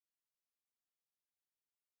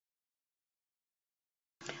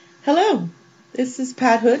Hello, this is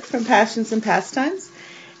Pat Hood from Passions and Pastimes,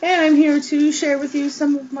 and I'm here to share with you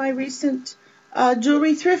some of my recent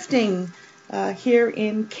jewelry thrifting here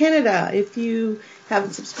in Canada. If you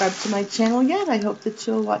haven't subscribed to my channel yet, I hope that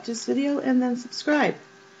you'll watch this video and then subscribe.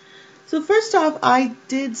 So first off, I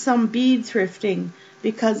did some bead thrifting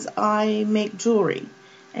because I make jewelry,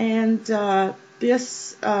 and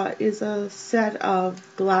this is a set of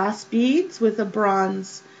glass beads with a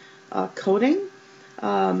bronze coating.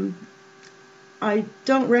 I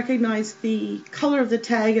don't recognize the color of the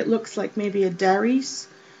tag. It looks like maybe a Dari's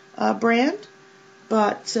brand,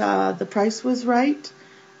 but the price was right.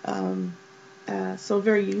 So a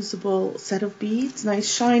very usable set of beads.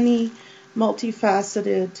 Nice, shiny,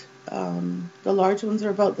 multifaceted. The large ones are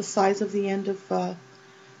about the size of the end of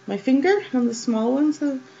my finger, and the small ones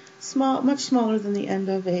are much smaller than the end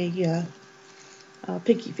of a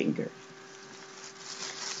pinky finger.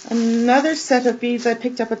 Another set of beads I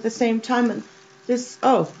picked up at the same time, and this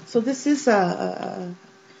is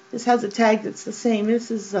this has a tag that's the same. This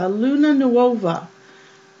is Luna Nuova,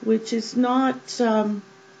 which is not a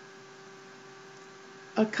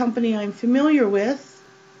company I'm familiar with.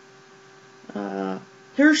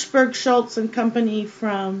 Hirschberg Schultz and Company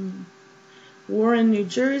from Warren, New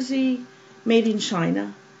Jersey, made in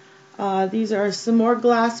China. These are some more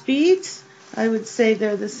glass beads. I would say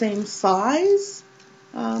they're the same size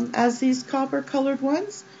as these copper colored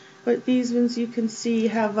ones, but these ones you can see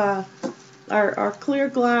have are clear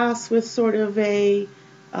glass with sort of a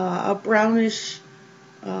brownish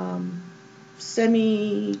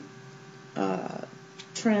semi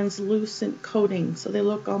translucent coating, so they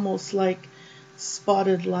look almost like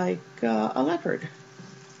spotted like a leopard.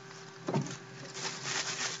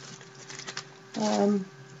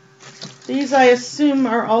 These I assume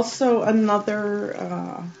are also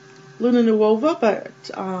another Luna Nuova, but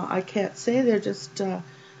I can't say. They're just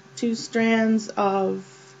two strands of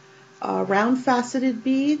round faceted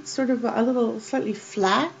beads, sort of a little slightly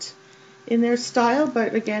flat in their style,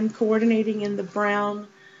 but again coordinating in the brown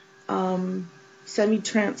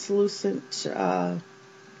semi-translucent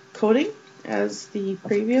coating as the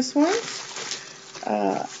previous one.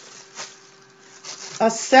 A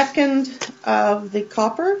second of the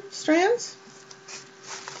copper strands.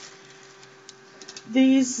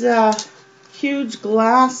 These huge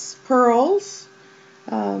glass pearls,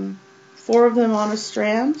 4 of them on a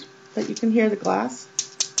strand, but you can hear the glass.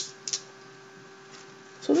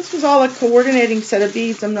 So this was all a coordinating set of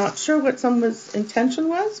beads. I'm not sure what someone's intention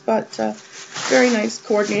was, but very nice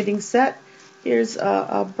coordinating set. Here's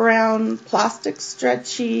a brown plastic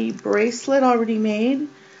stretchy bracelet already made.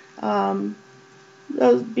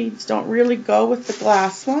 Those beads don't really go with the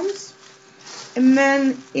glass ones. And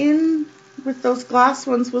then in with those glass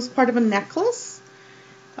ones was part of a necklace,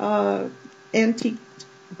 antiqued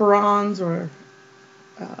bronze, or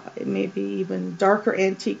it may be even darker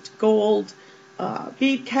antiqued gold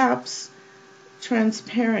bead caps,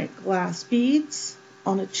 transparent glass beads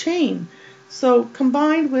on a chain. So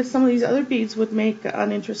combined with some of these other beads would make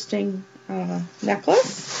an interesting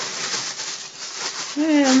necklace.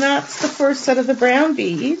 And that's the first set of the brown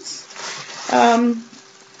beads. Then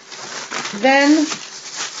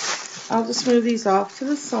I'll just move these off to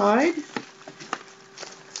the side.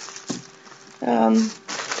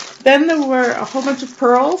 Then there were a whole bunch of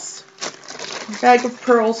pearls. A bag of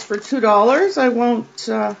pearls for $2. I won't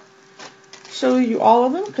show you all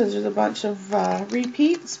of them because there's a bunch of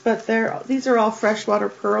repeats, but these are all freshwater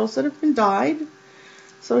pearls that have been dyed.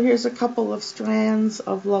 So here's a couple of strands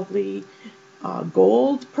of lovely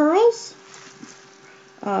gold pearls,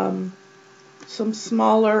 some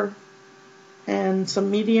smaller and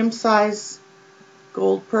some medium-sized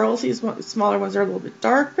gold pearls. These smaller ones are a little bit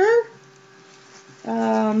darker.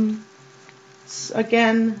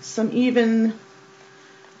 Again, some even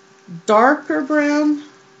darker brown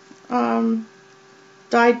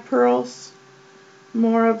dyed pearls.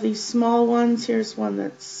 More of these small ones. Here's one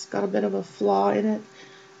that's got a bit of a flaw in it.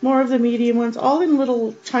 More of the medium ones, all in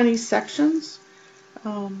little Chinese sections.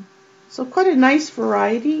 So quite a nice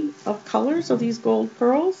variety of colors of these gold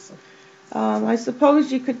pearls. I suppose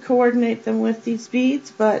you could coordinate them with these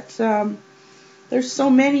beads, but there's so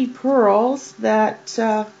many pearls that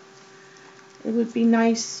it would be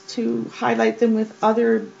nice to highlight them with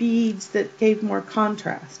other beads that gave more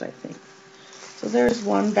contrast, I think. So there's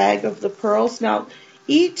one bag of the pearls. Now,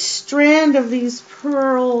 each strand of these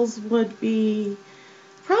pearls would be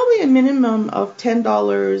probably a minimum of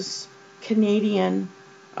 $10 Canadian.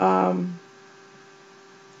 Well,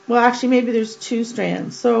 actually, maybe there's 2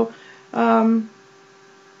 strands. So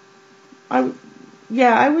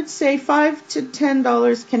yeah, I would say $5 to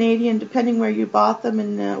 $10 Canadian, depending where you bought them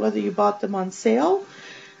and whether you bought them on sale.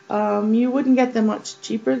 You wouldn't get them much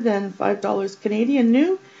cheaper than $5 Canadian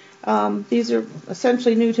new. These are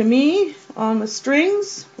essentially new to me on the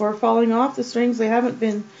strings or falling off the strings. They haven't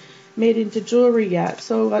been made into jewelry yet.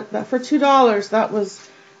 So for $2, that was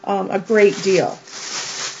a great deal.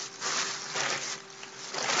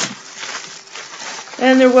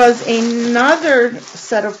 And there was another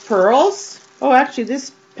set of pearls. Oh, actually,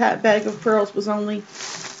 this bag of pearls was only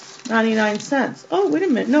 99 cents. Oh, wait a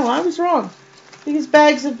minute. No, I was wrong. These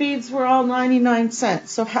bags of beads were all 99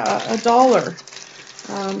 cents, so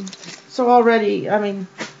 $1. So already, I mean,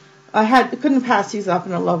 I couldn't pass these up,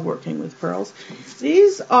 and I love working with pearls.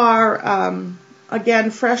 These are, again,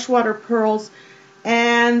 freshwater pearls,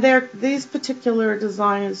 and these particular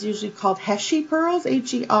design is usually called heishi pearls,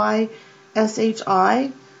 Heishi.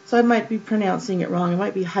 So I might be pronouncing it wrong. It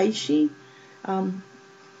might be heishi. I've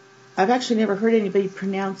actually never heard anybody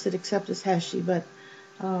pronounce it except as heishi, but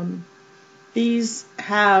these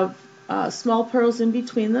have small pearls in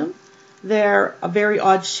between them. They're a very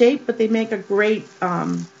odd shape, but they make a great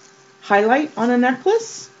highlight on a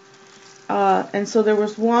necklace. And so there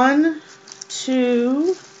was 1,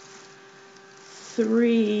 2,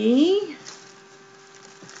 3,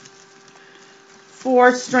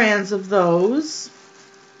 4 strands of those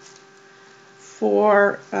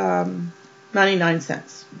for 99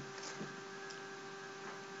 cents.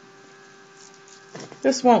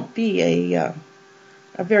 This won't be a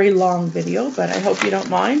very long video, but I hope you don't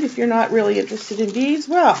mind. If you're not really interested in beads,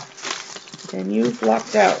 well, then you've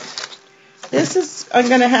lucked out. This is, I'm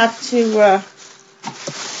going to have to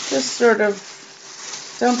just sort of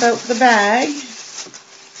dump out the bag,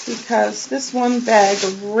 because this one bag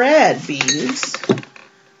of red beads,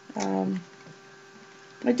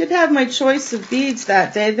 I did have my choice of beads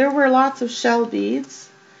that day. There were lots of shell beads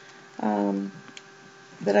that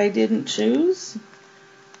I didn't choose,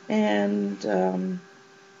 and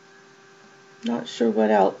not sure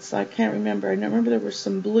what else. I can't remember. I remember there were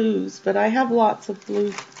some blues, but I have lots of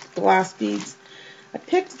blue glass beads. I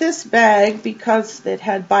picked this bag because it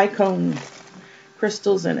had bicone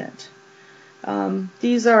crystals in it.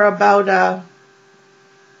 These are about a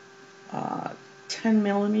 10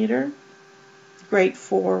 millimeter. Great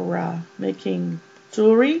for making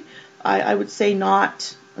jewelry. I would say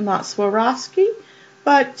not Swarovski,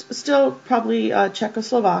 but still probably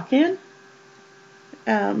Czechoslovakian,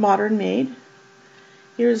 modern made.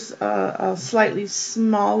 Here's a slightly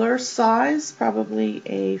smaller size, probably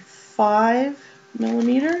a 5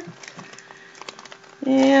 millimeter.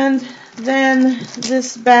 And then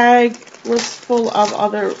this bag was full of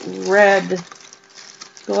other red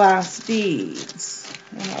glass beads.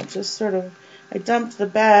 And I'll just sort of, I dumped the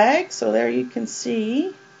bag, so there you can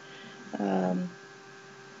see,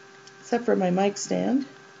 except for my mic stand.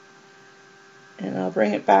 And I'll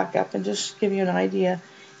bring it back up and just give you an idea.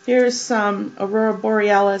 Here's some Aurora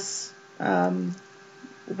Borealis round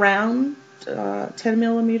 10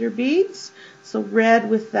 millimeter beads. So red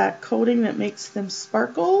with that coating that makes them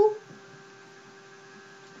sparkle.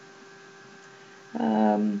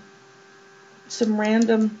 Some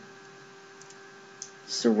random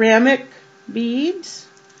ceramic beads.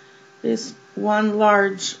 This one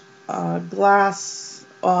large glass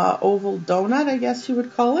oval donut, I guess you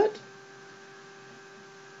would call it.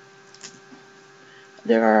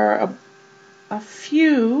 There are a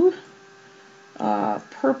few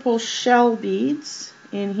purple shell beads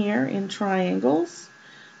in here in triangles.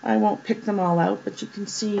 I won't pick them all out, but you can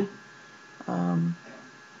see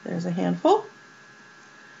there's a handful.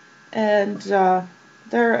 And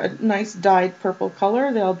they're a nice dyed purple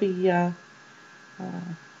color. They'll be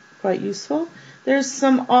quite useful. There's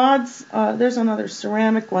some odds. There's another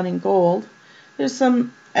ceramic one in gold. There's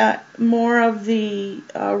some more of the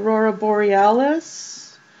Aurora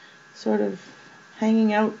Borealis sort of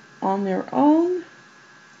hanging out on their own.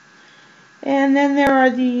 And then there are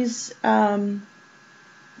these, a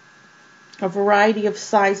variety of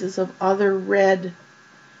sizes of other red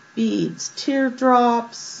beads.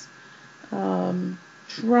 Teardrops,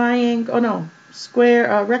 rectangles,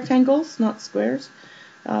 not squares.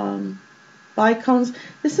 Bicones.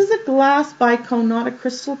 This is a glass bicone, not a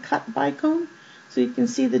crystal cut bicone. So you can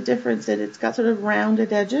see the difference that it's got sort of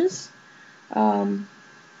rounded edges.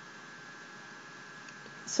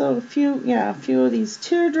 So a few of these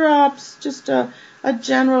teardrops, just a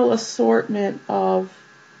general assortment of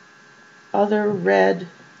other red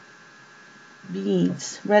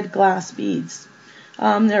beads, red glass beads.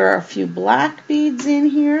 There are a few black beads in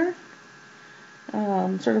here,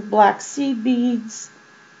 sort of black seed beads,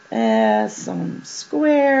 some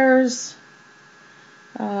squares,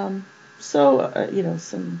 You know,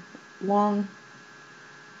 some long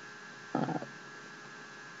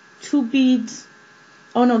tube beads.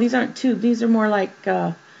 Oh no, these aren't tube. These are more like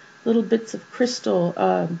little bits of crystal.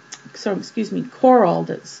 Coral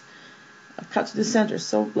that's cut to the center.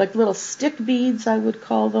 So like little stick beads, I would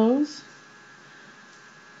call those.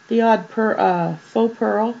 The odd faux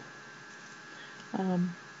pearl.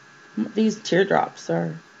 These teardrops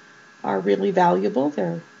are really valuable.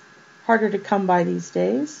 They're harder to come by these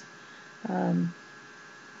days,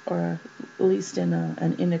 or at least in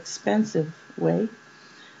an inexpensive way.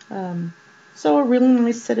 So a really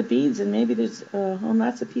nice set of beads, and maybe there's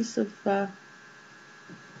that's a piece of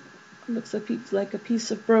looks like a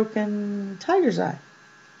piece of broken tiger's eye.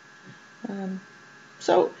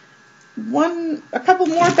 So a couple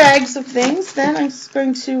more bags of things. Then I'm just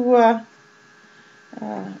going to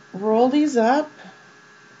roll these up.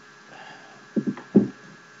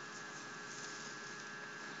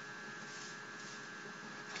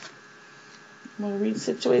 I'm going to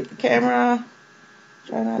resituate the camera.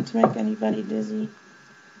 Try not to make anybody dizzy.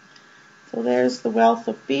 So there's the wealth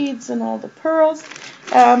of beads and all the pearls.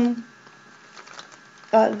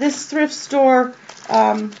 This thrift store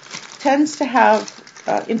tends to have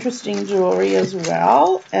interesting jewelry as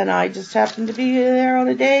well, and I just happened to be there on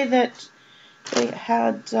a day that they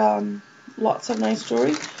had lots of nice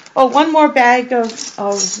jewelry. Oh, one more bag of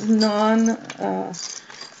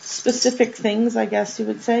non-specific things, I guess you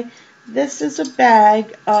would say. This is a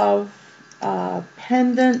bag of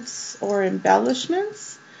pendants or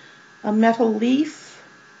embellishments. A metal leaf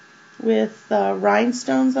with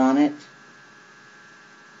rhinestones on it.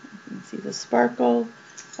 You can see the sparkle.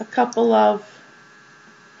 A couple of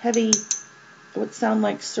heavy, what sound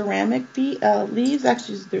like ceramic leaves.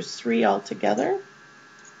 Actually, there's 3 altogether.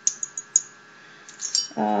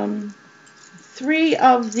 3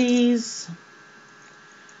 of these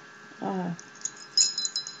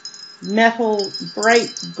metal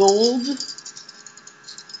bright gold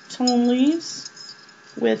tone leaves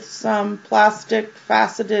with some plastic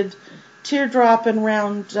faceted teardrop and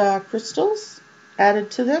round crystals added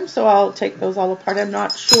to them. So I'll take those all apart. I'm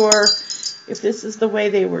not sure if this is the way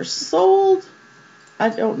they were sold. I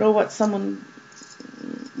don't know what someone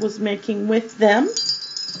was making with them.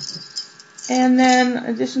 And then,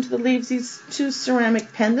 in addition to the leaves, these 2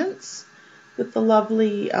 ceramic pendants with the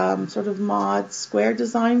lovely sort of mod square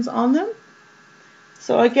designs on them.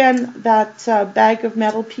 So again, that bag of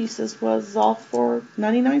metal pieces was all for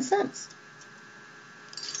 99 cents.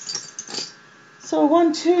 So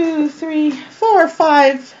 1, 2, 3, 4,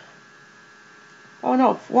 5. Oh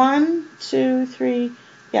no, 1, 2, 3.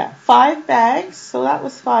 Yeah, 5 bags. So that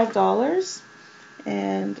was $5.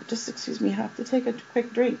 And just excuse me, I have to take a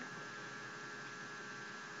quick drink.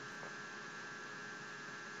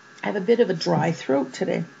 I have a bit of a dry throat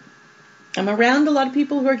today. I'm around a lot of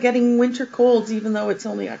people who are getting winter colds, even though it's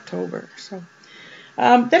only October. So,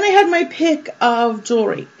 then I had my pick of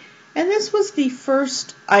jewelry, and this was the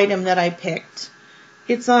first item that I picked.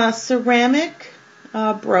 It's a ceramic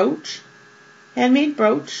brooch, handmade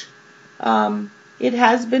brooch. It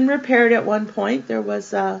has been repaired at one point. There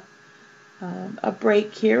was a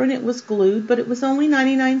break here, and it was glued, but it was only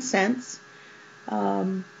 99 cents.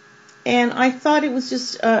 And I thought it was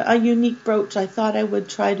just a unique brooch. I thought I would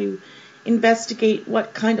try to investigate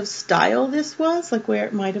what kind of style this was, like where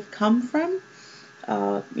it might have come from.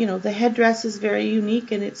 You know, the headdress is very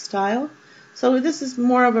unique in its style. So this is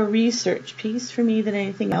more of a research piece for me than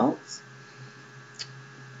anything else.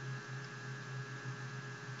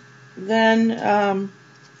 Then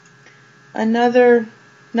another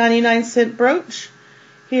 99-cent brooch.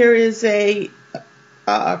 Here is a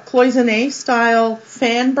cloisonné style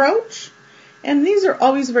fan brooch. And these are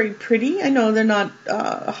always very pretty. I know they're not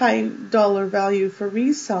a high dollar value for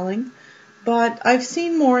reselling, but I've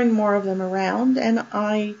seen more and more of them around, and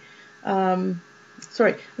I've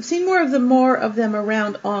seen more of them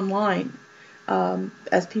around online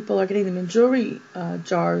as people are getting them in jewelry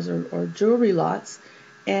jars or jewelry lots.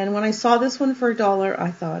 And when I saw this one for $1,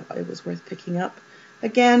 I thought it was worth picking up.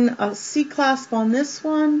 Again, a C clasp on this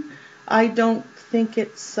one. I don't think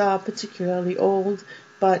it's particularly old,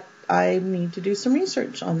 but I need to do some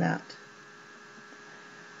research on that.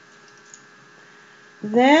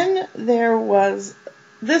 Then there was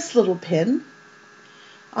this little pin.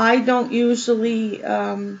 I don't usually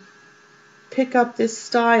pick up this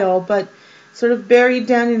style, but sort of buried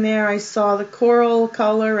down in there I saw the coral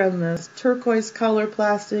color and the turquoise color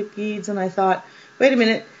plastic beads, and I thought, wait a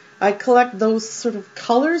minute, I collect those sort of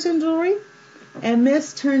colors in jewelry, and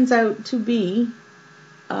this turns out to be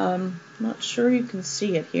not sure you can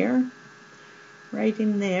see it here, right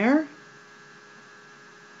in there.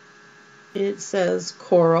 it says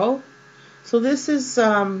Coro. So this is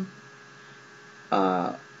a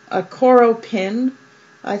Coro pin.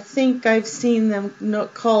 I think I've seen them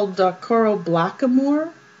called Coro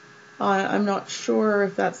Blackamoor. I'm not sure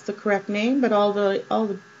if that's the correct name, but all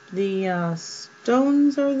the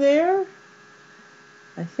stones are there,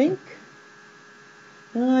 I think.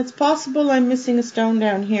 It's possible I'm missing a stone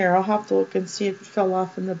down here. I'll have to look and see if it fell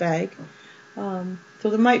off in the bag. So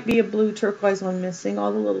there might be a blue turquoise one missing.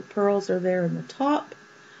 All the little pearls are there in the top.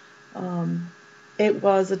 It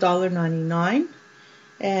was $1.99,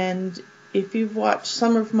 and if you've watched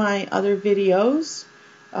some of my other videos,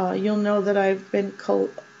 you'll know that I've been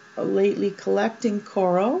lately collecting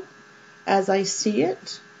Coro as I see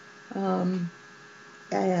it. And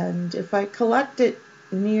if I collect it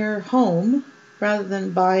near home rather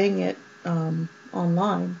than buying it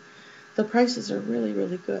online, the prices are really,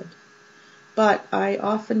 really good. But I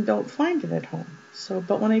often don't find it at home.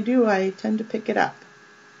 But when I do, I tend to pick it up.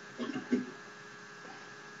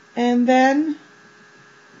 And then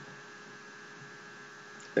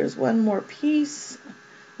there's one more piece.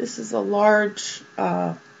 This is a large,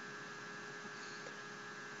 I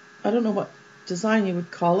don't know what design you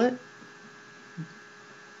would call it.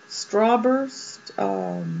 Strawburst,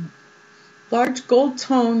 large gold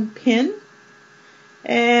tone pin,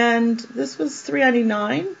 and this was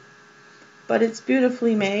 $3.99, but it's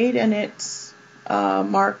beautifully made, and it's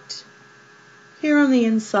marked here on the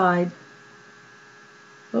inside.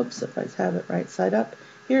 Oops, if I have it right side up.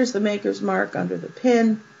 Here's the maker's mark under the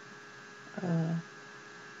pin.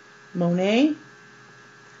 Monet.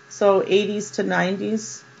 So 80s to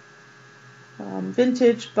 90s.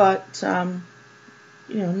 Vintage, but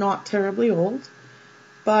not terribly old.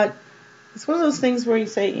 But it's one of those things where you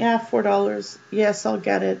say, yeah, $4, yes, I'll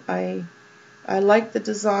get it. I like the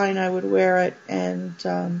design, I would wear it, and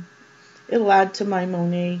it'll add to my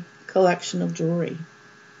Monet collection of jewelry.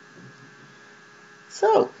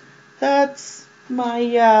 So that's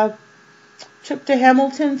my trip to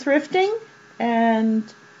Hamilton thrifting, and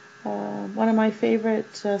one of my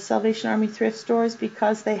favorite Salvation Army thrift stores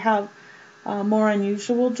because they have more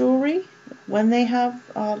unusual jewelry when they have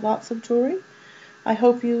lots of jewelry. I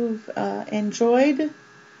hope you've enjoyed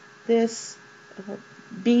this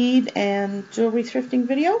bead and jewelry thrifting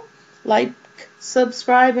video. Like,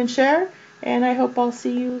 subscribe, and share, and I hope I'll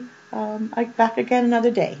see you back again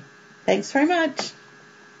another day. Thanks very much.